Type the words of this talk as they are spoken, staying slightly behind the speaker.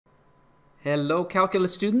Hello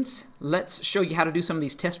calculus students, let's show you how to do some of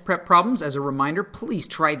these test prep problems. As a reminder, please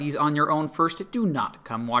try these on your own first. Do not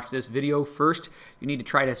come watch this video first. You need to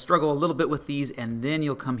try to struggle a little bit with these and then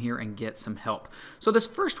you'll come here and get some help. So this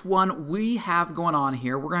first one we have going on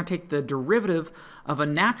here, we're going to take the derivative of a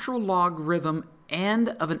natural logarithm and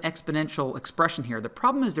of an exponential expression here. The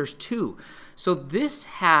problem is there's two. So this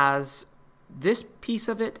has this piece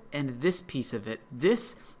of it and this piece of it.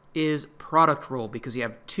 This is product rule because you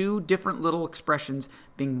have two different little expressions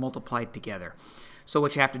being multiplied together. So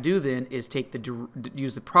what you have to do then is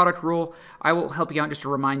use the product rule. I will help you out. Just a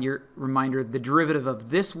reminder, the derivative of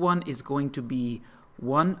this one is going to be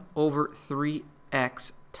 1 over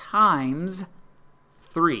 3x times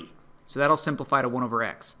 3. So that'll simplify to 1 over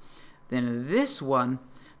x. Then this one,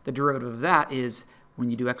 the derivative of that is,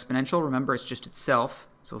 when you do exponential, remember it's just itself.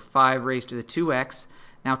 So 5 raised to the 2x.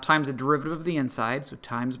 Now times the derivative of the inside, so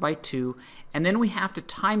times by 2. And then we have to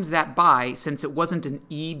times that by, since it wasn't an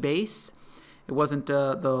e base, it wasn't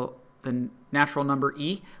the natural number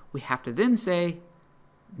e, we have to then say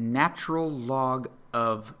natural log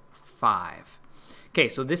of 5. Okay,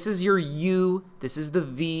 so this is your u, this is the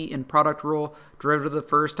v in product rule, derivative of the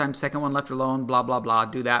first times second one left alone, blah, blah, blah.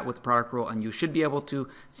 Do that with the product rule, and you should be able to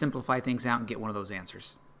simplify things out and get one of those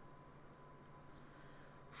answers.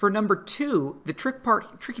 For number 2, the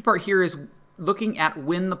tricky part here is looking at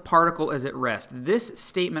when the particle is at rest. This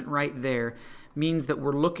statement right there means that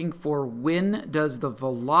we're looking for when does the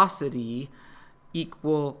velocity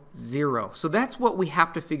equal 0. So that's what we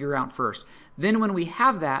have to figure out first. Then when we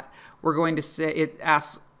have that, we're going to say, it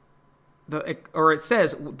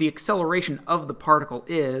says the acceleration of the particle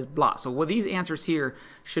is blah. So well, these answers here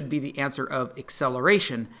should be the answer of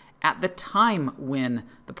acceleration at the time when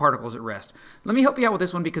the particle is at rest. Let me help you out with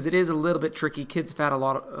this one because it is a little bit tricky. Kids have had a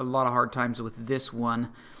lot of hard times with this one.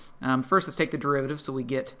 First, let's take the derivative. So we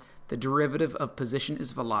get the derivative of position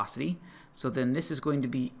is velocity. So then this is going to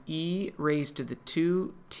be e raised to the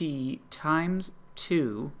 2t times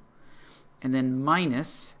 2, and then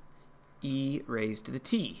minus e raised to the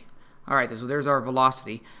t. All right, so there's our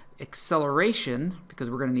velocity. Acceleration,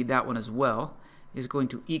 because we're going to need that one as well, is going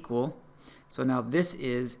to equal, so now this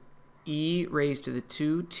is e raised to the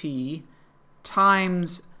 2t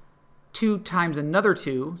times 2 times another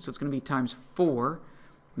 2, so it's going to be times 4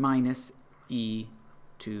 minus e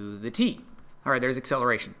to the t. All right, there's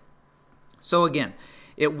acceleration. So again,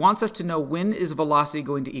 it wants us to know when is velocity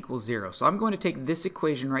going to equal 0. So I'm going to take this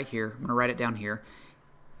equation right here. I'm going to write it down here.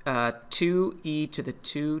 2e to the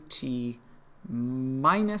 2t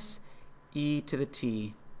minus e to the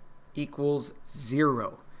t equals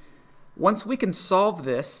 0. Once we can solve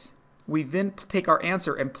this, we then take our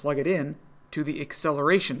answer and plug it in to the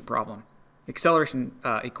acceleration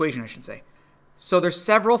equation, I should say. So there's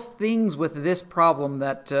several things with this problem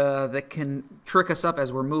that that can trick us up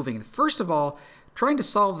as we're moving. First of all, trying to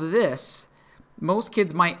solve this, most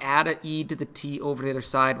kids might add an e to the t over the other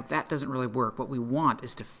side, but that doesn't really work. What we want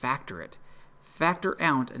is to factor it. Factor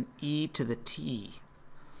out an e to the t.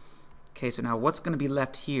 Okay, so now what's going to be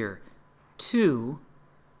left here? 2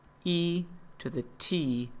 e to the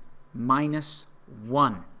t minus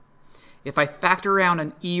 1. If I factor around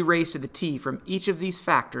an e raised to the t from each of these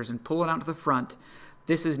factors and pull it out to the front,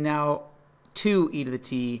 this is now 2e to the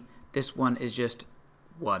t. This one is just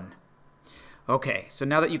 1. Okay, so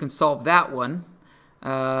now that you can solve that one,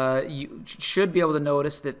 you should be able to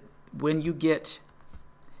notice that when you get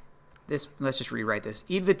this, let's just rewrite this,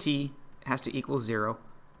 e to the t has to equal 0,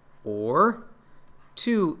 or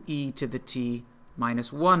 2e to the t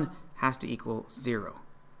minus 1 has to equal 0.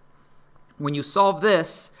 When you solve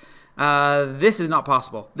this, this is not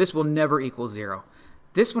possible. This will never equal 0.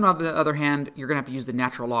 This one, on the other hand, you're going to have to use the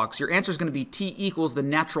natural log. So your answer is going to be t equals the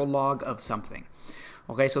natural log of something.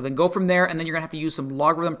 Okay, so then go from there, and then you're going to have to use some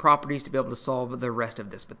logarithm properties to be able to solve the rest of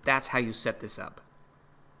this. But that's how you set this up.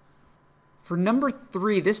 For number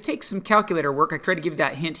 3, this takes some calculator work. I tried to give you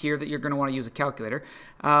that hint here that you're going to want to use a calculator.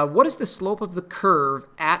 What is the slope of the curve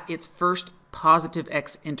at its first positive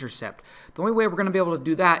x-intercept? The only way we're going to be able to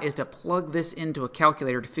do that is to plug this into a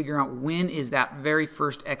calculator to figure out when is that very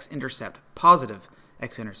first x-intercept, positive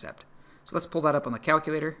x-intercept. So let's pull that up on the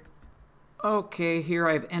calculator. Okay, here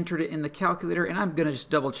I've entered it in the calculator, and I'm going to just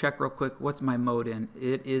double check real quick what's my mode in.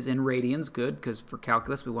 It is in radians, good, because for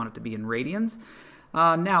calculus we want it to be in radians.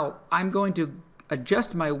 Now, I'm going to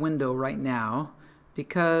adjust my window right now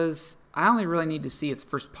because I only really need to see its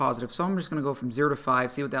first positive. So I'm just going to go from 0 to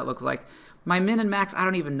 5, see what that looks like. My min and max, I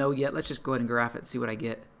don't even know yet. Let's just go ahead and graph it and see what I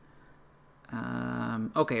get.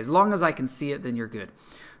 Okay, as long as I can see it, then you're good.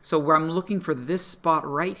 So where I'm looking for this spot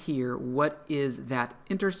right here, what is that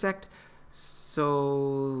intersect?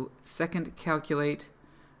 So second, calculate,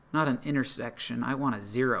 not an intersection. I want a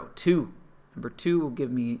 0. 2. Number 2 will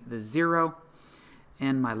give me the 0.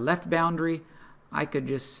 And my left boundary, I could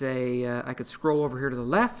just say, I could scroll over here to the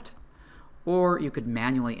left, or you could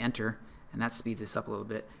manually enter, and that speeds this up a little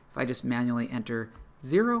bit. If I just manually enter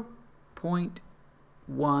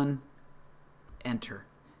 0.1, enter.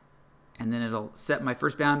 And then it'll set my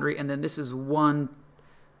first boundary, and then this is 1.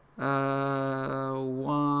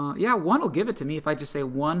 1. Yeah, 1 will give it to me if I just say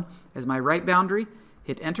 1 as my right boundary,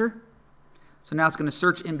 hit enter. So now it's going to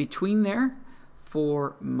search in between there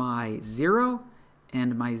for my 0,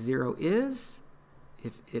 and my 0 is,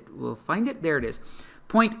 if it will find it, there it is,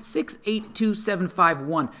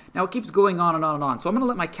 0.682751. Now it keeps going on and on and on. So I'm going to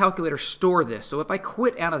let my calculator store this. So if I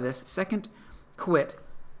quit out of this, second quit,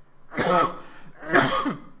 now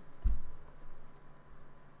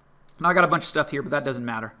I got a bunch of stuff here, but that doesn't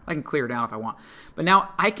matter. I can clear it down if I want. But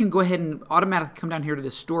now I can go ahead and automatically come down here to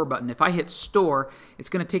the store button. If I hit store, it's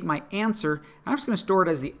going to take my answer, and I'm just going to store it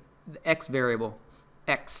as the x variable,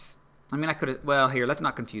 x. I mean, I could have, well, here, let's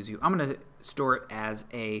not confuse you. I'm going to store it as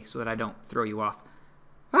a so that I don't throw you off.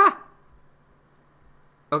 Ah!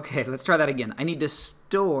 Okay, let's try that again. I need to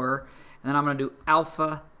store, and then I'm going to do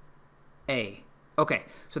alpha a. Okay,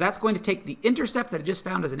 so that's going to take the intercept that I just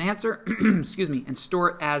found as an answer, excuse me, and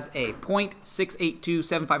store it as a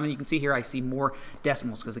 0.68275. And you can see here I see more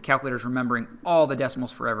decimals because the calculator is remembering all the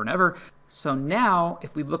decimals forever and ever. So now,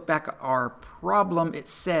 if we look back at our problem, it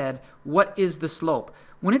said, what is the slope?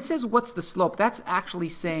 When it says what's the slope, that's actually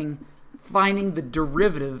saying finding the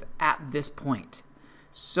derivative at this point.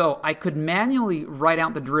 So I could manually write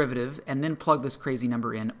out the derivative and then plug this crazy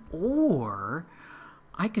number in, or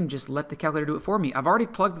I can just let the calculator do it for me. I've already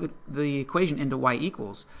plugged the equation into y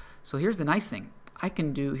equals. So here's the nice thing. I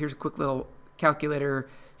can do, here's a quick little calculator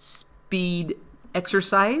speed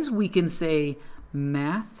exercise. We can say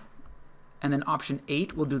math, and then option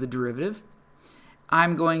 8 will do the derivative.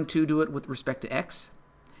 I'm going to do it with respect to x.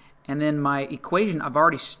 And then my equation I've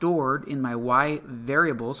already stored in my y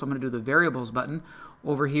variable, so I'm going to do the variables button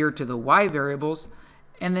over here to the y variables.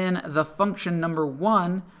 And then the function number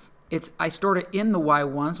 1, I stored it in the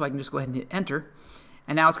y1, so I can just go ahead and hit enter.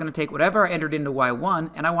 And now it's going to take whatever I entered into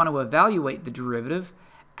y1, and I want to evaluate the derivative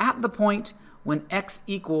at the point when x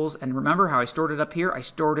equals, and remember how I stored it up here? I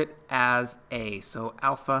stored it as a. So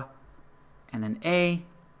alpha, and then a,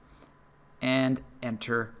 and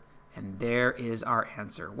enter. And there is our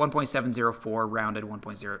answer, 1.704 rounded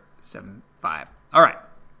 1.075. All right.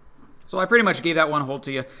 So I pretty much gave that one a hold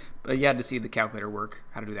to you, but you had to see the calculator work,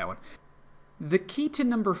 how to do that one. The key to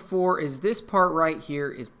number 4 is this part right here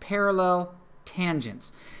is parallel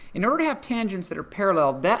tangents. In order to have tangents that are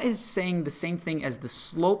parallel, that is saying the same thing as the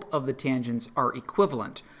slope of the tangents are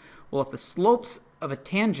equivalent. Well, if the slopes of a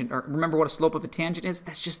tangent, or remember what a slope of a tangent is?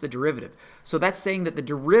 That's just the derivative. So that's saying that the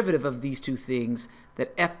derivative of these two things,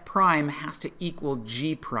 that f prime has to equal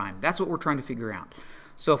g prime. That's what we're trying to figure out.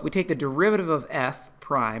 So if we take the derivative of f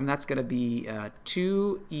prime, that's going to be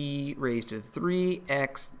 2e raised to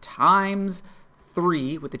 3x times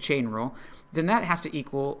 3 with the chain rule. Then that has to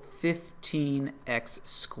equal 15x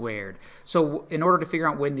squared. So in order to figure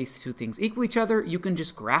out when these two things equal each other, you can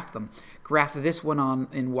just graph them. Graph this one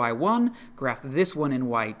in y1, graph this one in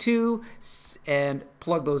y2, and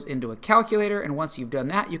plug those into a calculator. And once you've done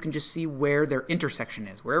that, you can just see where their intersection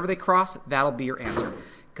is. Wherever they cross, that'll be your answer,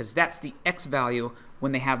 because that's the x value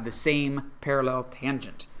when they have the same parallel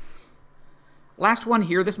tangent. Last one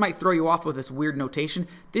here, this might throw you off with this weird notation.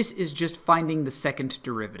 This is just finding the second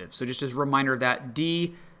derivative. So just as a reminder of that,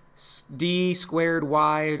 d squared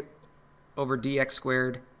y over dx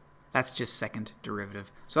squared, that's just second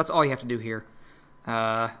derivative. So that's all you have to do here.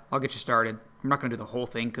 I'll get you started. I'm not going to do the whole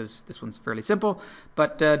thing because this one's fairly simple.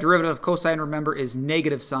 But derivative of cosine, remember, is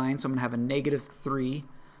negative sine. So I'm going to have a negative 3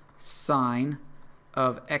 sine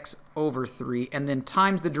of x over 3, and then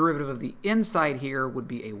times the derivative of the inside here would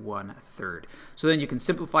be a 1/3. So then you can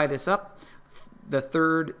simplify this up. The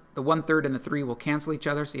 1/3 and the 3 will cancel each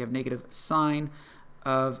other, so you have negative sine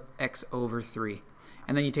of x over 3.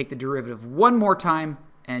 And then you take the derivative one more time,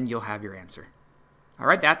 and you'll have your answer. All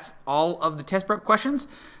right, that's all of the test prep questions.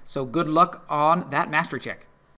 So good luck on that mastery check.